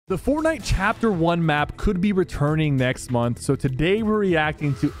The Fortnite Chapter 1 map could be returning next month, so today we're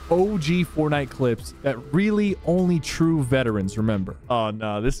reacting to OG Fortnite clips that really only true veterans remember. Oh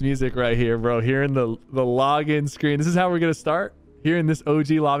no, this music right here, bro. Hearing the login screen. This is how we're gonna start. Hearing this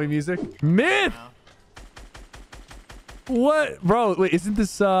OG lobby music. Myth! What? Bro, wait, isn't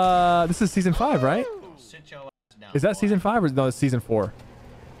this this is season 5, right? Is that season 5 or no, it's season 4?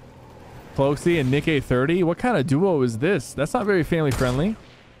 Cloaksy and Nick A30? What kind of duo is this? That's not very family friendly.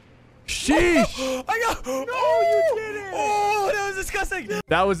 Sheesh! I got. No, you did it! Oh, that was disgusting.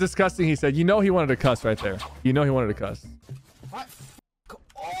 That was disgusting, he said. You know he wanted to cuss right there. You know he wanted to cuss. What?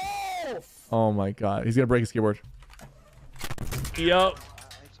 Oh my god. He's gonna break his keyboard. Yup.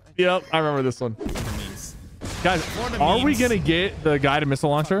 Yep, I remember this one. Guys, are we gonna get the guided missile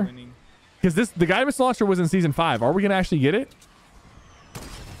launcher? Because the guided missile launcher was in season 5. Are we gonna actually get it?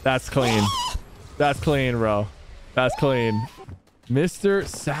 That's clean. That's clean, bro. That's clean. Mr.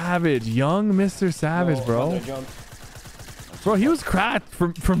 Savage, young Mr. Savage, bro. Bro, he was cracked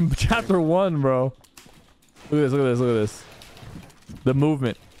from chapter 1, bro. Look at this, look at this, look at this. The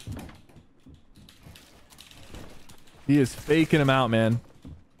movement. He is faking him out, man.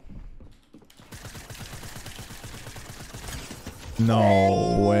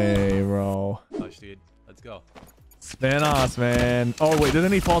 No way, bro. Push, dude. Let's go. Spanos, man. Oh, wait,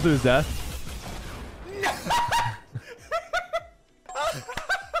 doesn't he fall to his death?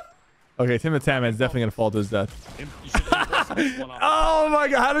 Okay, Tim the Tatman's definitely gonna fall to his death. Oh my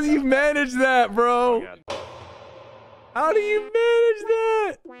god, how does he manage that, bro? How do you manage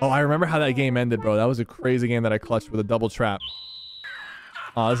that? Oh, I remember how that game ended, bro. That was a crazy game that I clutched with a double trap.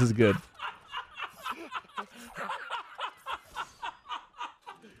 Oh, this is good. Oh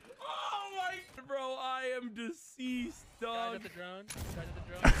my, bro, I am deceased, dog.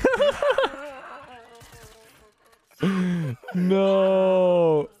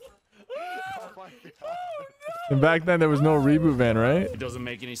 No. And back then there was no reboot van, right? It doesn't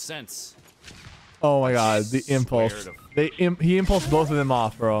make any sense. Oh my god, the impulse. He impulsed both of them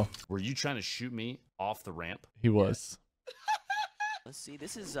off, bro. Were you trying to shoot me off the ramp? He was. Let's see.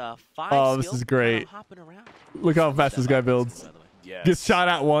 This is 5. Oh, this is great. Hopping around. Look how fast this guy builds. Yes. Gets shot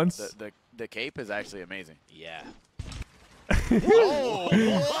at once. The cape is actually amazing. Yeah.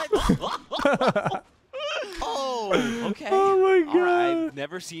 Oh, okay. Oh my god. All right. I've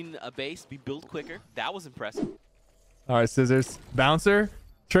never seen a base be built quicker. That was impressive. All right, scissors. Bouncer.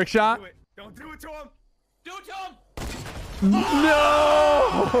 Trick shot. Don't do it to him. Do it to him. No!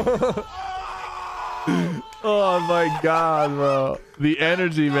 Oh my god, bro. The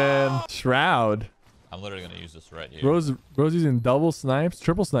energy, man. Shroud. I'm literally gonna use this right here. Bro's using double snipes,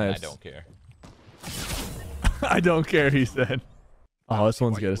 triple snipes. I don't care. I don't care, he said. Oh, this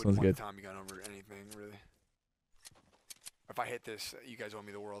one's good. This one's good. Time you got over anything, really. If I hit this, you guys owe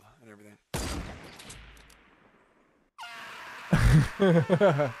me the world and everything.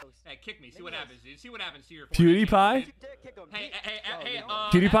 Hey, kick me. See what happens, dude. See what happens to your PewDiePie? Hey,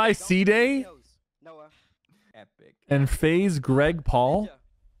 PewDiePie C-Day? Epic. And FaZe Greg Paul?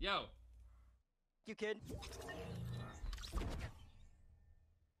 Yo. You kid.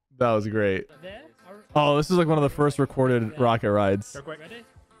 That was great. Oh, this is like one of the first recorded rocket rides. Ready?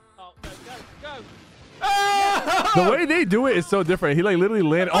 Oh, go. The way they do it is so different. He like literally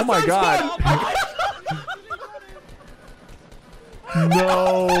landed. Oh my god.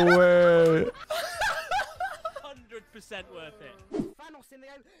 No way. 100% worth it.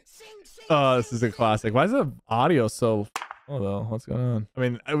 Oh, this is a classic. Why is the audio so... Oh, though. What's going on? I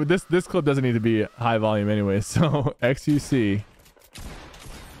mean, this clip doesn't need to be high volume anyway. So, XUC.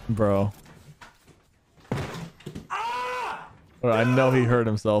 Bro. Or I know he hurt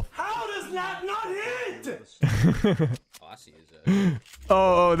himself. How does that not hit?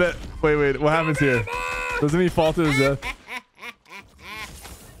 Oh, that... Wait. What happens here? Doesn't he fall to his death?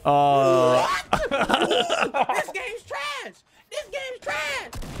 Oh. This game's trash. This game's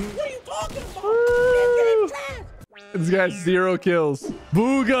trash. What are you talking about? This game's trash. This guy's 0 kills.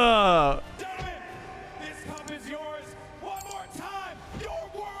 Booga! Damn it! This cup is yours. One more time. Your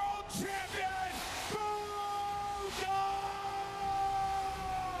world champion. Booga!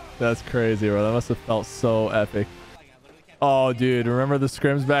 That's crazy, bro. That must have felt so epic. Oh, dude. Remember the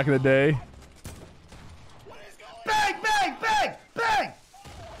scrims back in the day? Bang! Bang! Bang! Bang!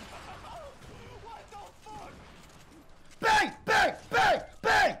 Bang! Bang! Bang!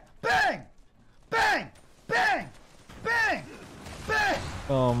 Bang! Bang! Bang! Bang! Bang! Bang!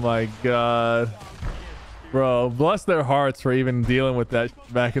 Oh my god. Bro, bless their hearts for even dealing with that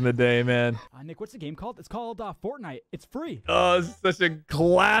back in the day, man. Nick, what's the game called? It's called Fortnite. It's free. Oh, it's such a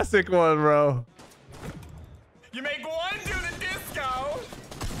classic one, bro. You make one do the disco.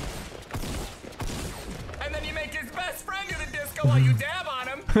 go while you dab on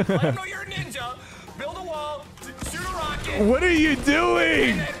him. Let him know you're a ninja. Build a wall. Shoot a rocket. What are you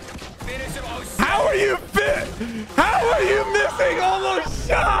doing? And then finish him. Oh, shit. How are you fit? How are you missing all those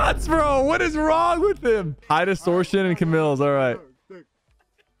shots, bro? What is wrong with him? High distortion and Camille's. All right.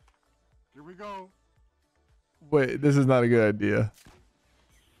 Here we go. Wait, this is not a good idea.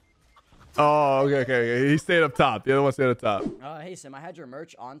 Oh, okay. He stayed up top. The other one stayed up top. Hey, Sim, I had your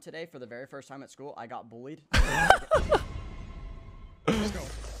merch on today for the very first time at school. I got bullied.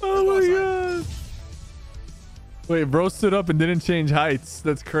 Oh my god. Wait, bro stood up and didn't change heights.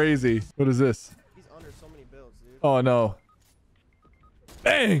 That's crazy. What is this? He's under so many builds, dude. Oh no.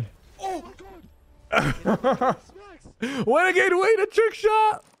 Bang! Oh my god. Wait, a trick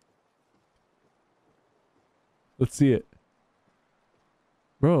shot. Let's see it.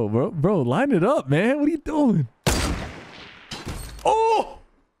 Bro, line it up, man. What are you doing? Oh!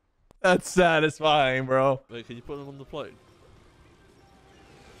 That's satisfying, bro. Wait, can you put them on the plate?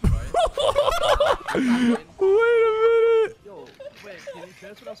 Wait a minute. Yo, wait, can you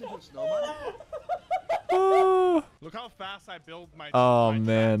transfer us into a snowman? Oh. Look how fast I build my. Oh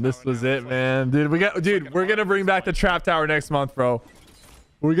man, this was it, man. Dude, we're gonna bring back the trap tower next month, bro.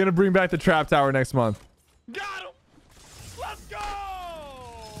 We're gonna bring back the trap tower next month. Got him. Let's go,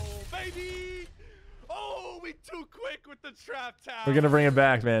 baby. Oh, we too quick with the trap tower. We're gonna bring it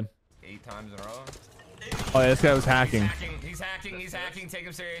back, man. 8 times in a row. Oh yeah, this guy was hacking. He's hacking. Take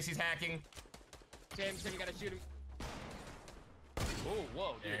him serious. He's hacking. James, you gotta shoot him. Oh,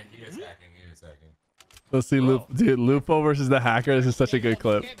 whoa, dude. He is hacking. Let's see, dude, Lupo versus the hacker. This is such a good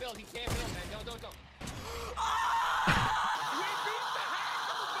clip. He can't build, man. No, don't.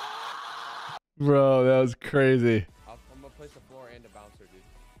 Bro, that was crazy. I'm gonna place the floor and the bouncer,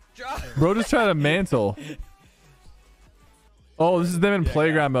 dude. Bro just tried to mantle. Oh, this is them in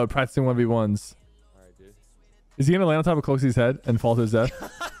playground mode practicing 1v1s. Alright, dude. Is he gonna land on top of Coxie's head and fall to his death?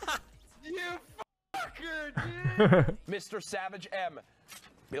 You fucker, dude! Mr. Savage M.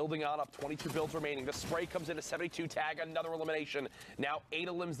 Building on up, 22 builds remaining. The spray comes into 72 tag, another elimination. Now 8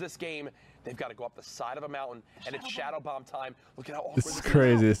 elims this game. They've got to go up the side of a mountain, and it's shadow bomb time. Look at how awkward This is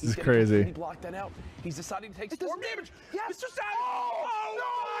crazy. This is crazy. He blocked that out. He's deciding to take storm damage. Yes. Mr. Savage. Oh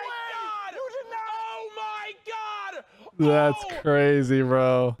my god! Oh my god! That's crazy,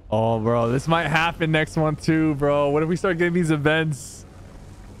 bro. Oh, bro, this might happen next month too, bro. What if we start getting these events?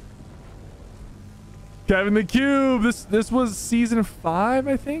 Kevin the Cube. This was season 5,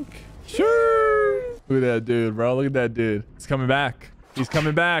 I think. Sure. Look at that dude, bro. Look at that dude. He's coming back. He's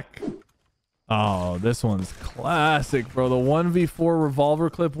coming back. Oh, this one's classic, bro. The 1v4 revolver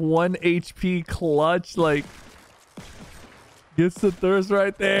clip, 1 HP clutch, like gets the thirst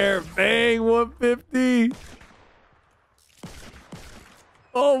right there. Bang, 150.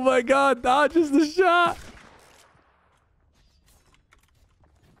 Oh my god, dodges the shot.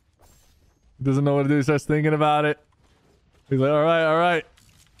 Doesn't know what to do. He starts thinking about it. He's like, all right.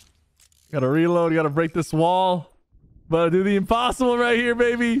 Gotta reload. Gotta break this wall. Gotta do the impossible right here,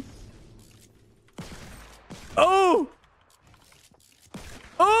 baby. Oh!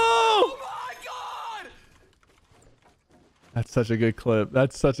 Oh! my god! That's such a good clip.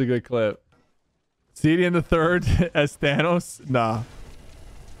 That's such a good clip. CD in the third as Thanos? Nah.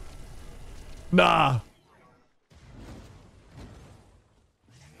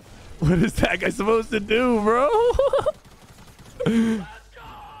 What is that guy supposed to do, bro? Let's go!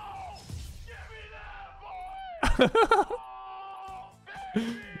 Give me that,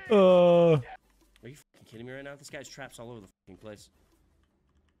 boy! Are you fucking kidding me right now? This guy's traps all over the fucking place.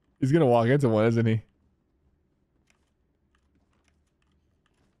 He's gonna walk into one, isn't he?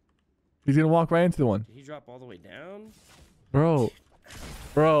 He's gonna walk right into the one. Did he drop all the way down? Bro.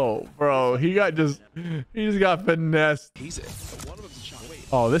 He just got finessed.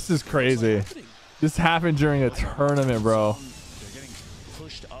 Oh, this is crazy. This happened during a tournament, bro. They're getting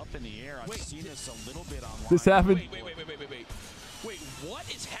pushed up in the air. I've seen this a little bit online. This happened. Wait, what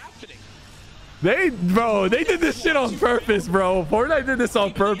is happening? They did this shit on purpose, bro. Fortnite did this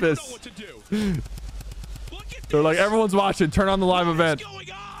on purpose. They're like, everyone's watching. Turn on the live event.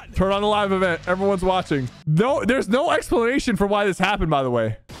 Turn on the live event. Everyone's watching. No, there's no explanation for why this happened, by the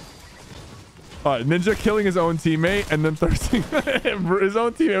way. All right, Ninja killing his own teammate and then thirsting his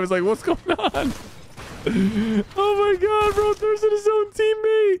own teammate was like, what's going on? Oh my god, bro, thirsting his own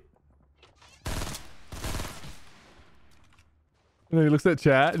teammate. And then he looks at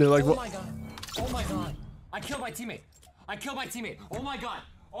chat and they're like, oh my god. Oh my god. I killed my teammate. Oh my god.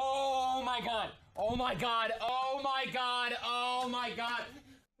 Oh my god. Oh my god. Oh my god. Oh my god.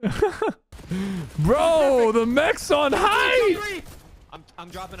 Bro, the mech's on height. I'm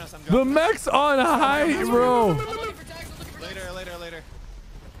dropping us. The mech's on height, bro. I'm looking for tags. Later.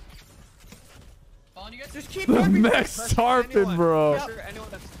 On you guys. Just keep The tarping. max tarping, bro. Anyone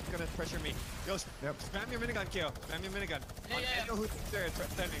that's gonna pressure me. Go, spam your minigun, Keo. Spam your minigun. Anyone who's there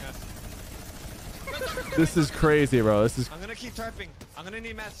threatening us. This is crazy, bro. This is. I'm gonna keep tarping. I'm gonna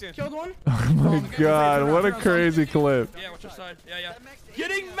need Matt soon. Killed one. Oh my god, what a crazy clip. Yeah, watch your side. Yeah.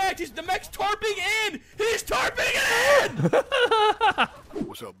 Getting Max. He's the Max tarping in. He's tarping in.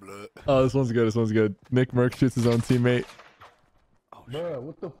 What's up, blood? Oh, this one's good. Nick Merck shoots his own teammate. Bro,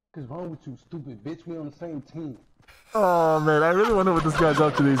 what the f is wrong with you, stupid bitch? We on the same team. Oh man, I really wonder what this guy's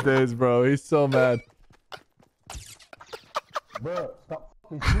up to these days, bro. He's so mad. Bro, stop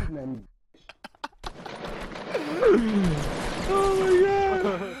fucking shooting at me. Oh my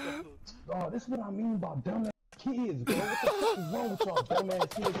god. Oh, this is what I mean about dumbass kids, bro. What the fuck is wrong with y'all dumbass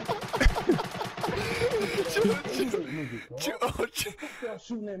kids? Y'all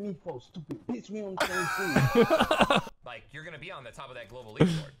shooting at me for stupid bitch. We on the same team. Like, you're gonna be on the top of that global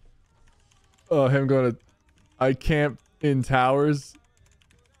leaderboard. Oh, him going to. I camp in towers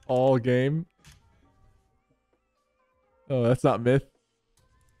all game. Oh, that's not myth.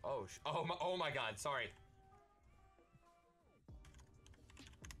 Oh my god, sorry.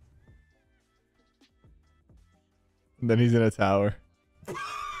 And then he's in a tower.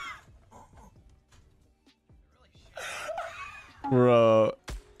 Bro,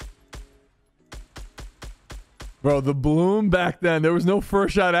 the bloom back then, there was no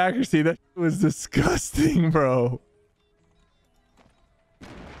first shot accuracy. That was disgusting, bro.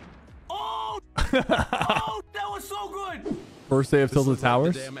 Oh, that was so good. First day of Tilted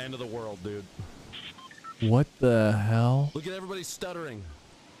Towers? The damn end of the world, dude. What the hell? Look at everybody stuttering.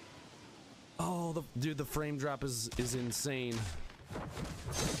 Oh, dude, the frame drop is insane.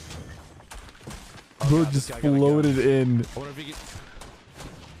 Bro just floated in. I wonder if he can...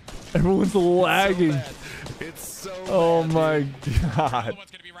 Everyone's lagging. It's so oh bad, my dude. god.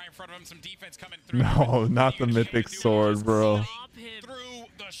 No, not the mythic sword, bro.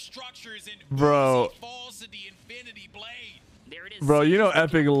 Bro. Bro, you know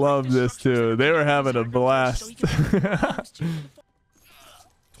Epic loved this too. They were having a blast.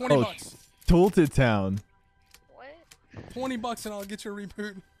 20 bucks. Tilted Town. What? 20 bucks and I'll get you a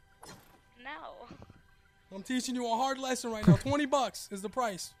reboot. No. I'm teaching you a hard lesson right now. 20 bucks is the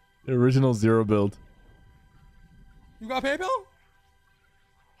price. The original zero build. You got PayPal?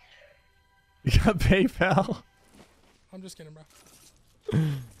 You got PayPal? I'm just kidding, bro.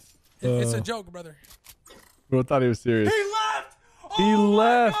 It's a joke, brother. Bro thought he was serious. He left! He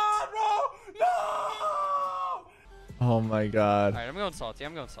left! God, bro! No! Oh my god. Alright, I'm going salty.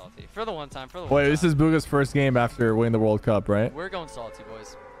 For the one time. Wait, this is Booga's first game after winning the World Cup, right? We're going salty,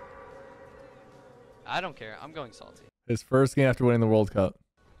 boys. I don't care. I'm going salty. His first game after winning the World Cup.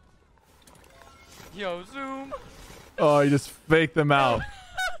 Yo, zoom. Oh, he just faked them out.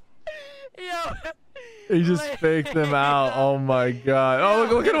 Yo. He just faked them out. Oh my god. Oh,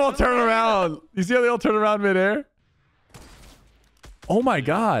 look at them all turn around. You see how they all turn around midair? Oh my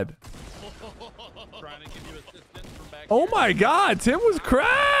god. Oh my god. Tim was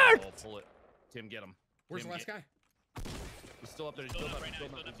cracked. Pull it. Tim, get him. Where's the last guy? He's still up there. He's still up.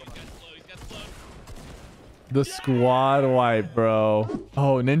 The squad wipe, bro.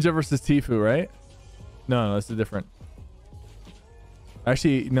 Oh, Ninja versus Tfue, right? No, this is different.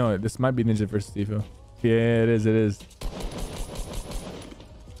 Actually, no, this might be Ninja versus Tfue. Yeah, it is.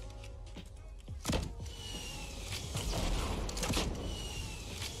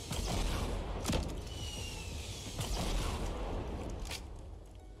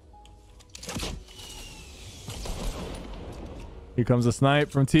 Here comes a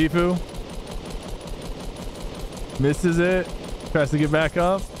snipe from Tfue. Misses it. Tries to get back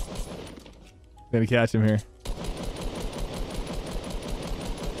up. Gonna catch him here.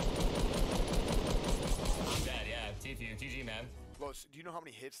 I'm dead, yeah. TTU, GG, man. Los, do you know how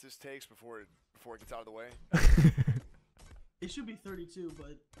many hits this takes before it gets out of the way? It should be 32,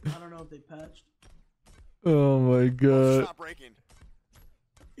 but I don't know if they patched. Oh my god. Stop breaking.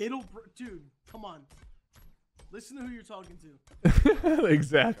 Dude, come on. Listen to who you're talking to.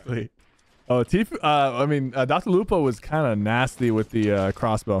 Exactly. Oh, Tfue, I mean, Dr. Lupo was kind of nasty with the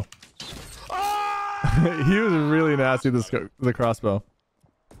crossbow. He was really nasty with the crossbow.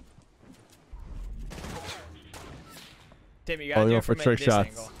 Tim, you gotta do it for from trick this shots.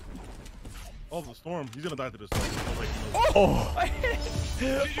 angle. Oh, the storm. He's gonna die to this storm. Oh!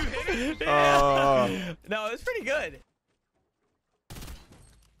 Did you hit it? No, it was pretty good.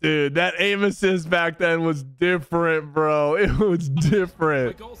 Dude, that aim assist back then was different, bro. It was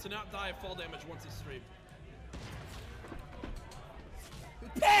different. My goal is to not die of fall damage once it's streamed.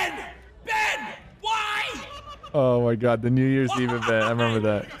 Ben! Why? Oh my God, the New Year's Eve event. I remember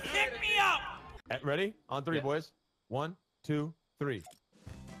that. Kick me out. Ready? On three, boys. 1, 2, 3.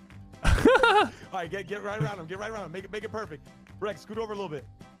 All right, get right around him. Get right around him. Make it perfect. Rex, scoot over a little bit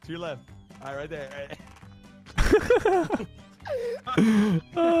to your left. All right, right there.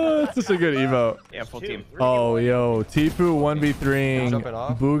 It's such a good emote. Yeah, full team. Oh, yo, Tifu 1v3ing Jumping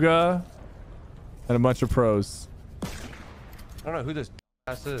off. Booga and a bunch of pros. I don't know who this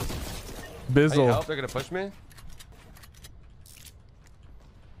ass is. Bizzle. I need help. They're gonna push me.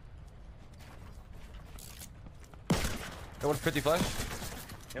 Hit 150 flash.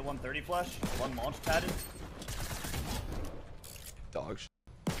 Hit 130 flash. One launch padded. Dogs.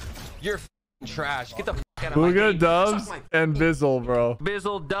 You're trash. Get the out of my Booga, game. Dubs, Suck and Bizzle, bro.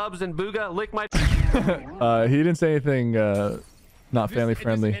 Bizzle, Dubs, and Booga. Lick my. He didn't say anything not family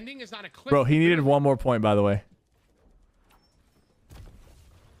friendly. Bro, he needed one more point, by the way.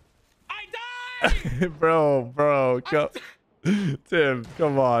 bro, Tim,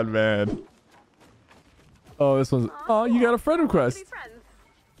 come on, man. Oh, this one's. Oh, you got a friend request.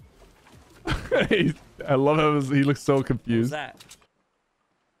 I love how he looks so confused.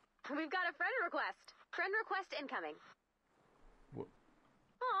 We've got a friend request. Friend request incoming. Aw,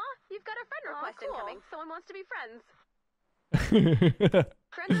 you've got a friend request incoming. Someone wants to be friends.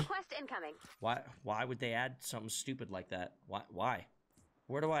 Friend request incoming. Why would they add something stupid like that? Why?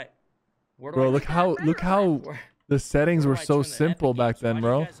 Where do I Bro, look how the settings were so simple back then,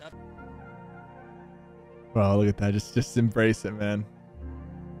 bro. Bro, look at that. Just embrace it, man.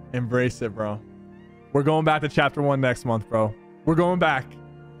 Embrace it, bro. We're going back to chapter 1 next month, bro. We're going back.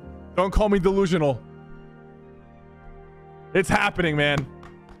 Don't call me delusional. It's happening, man.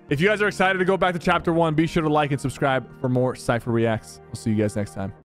 If you guys are excited to go back to chapter 1, be sure to like and subscribe for more Sypher Reacts. I'll see you guys next time.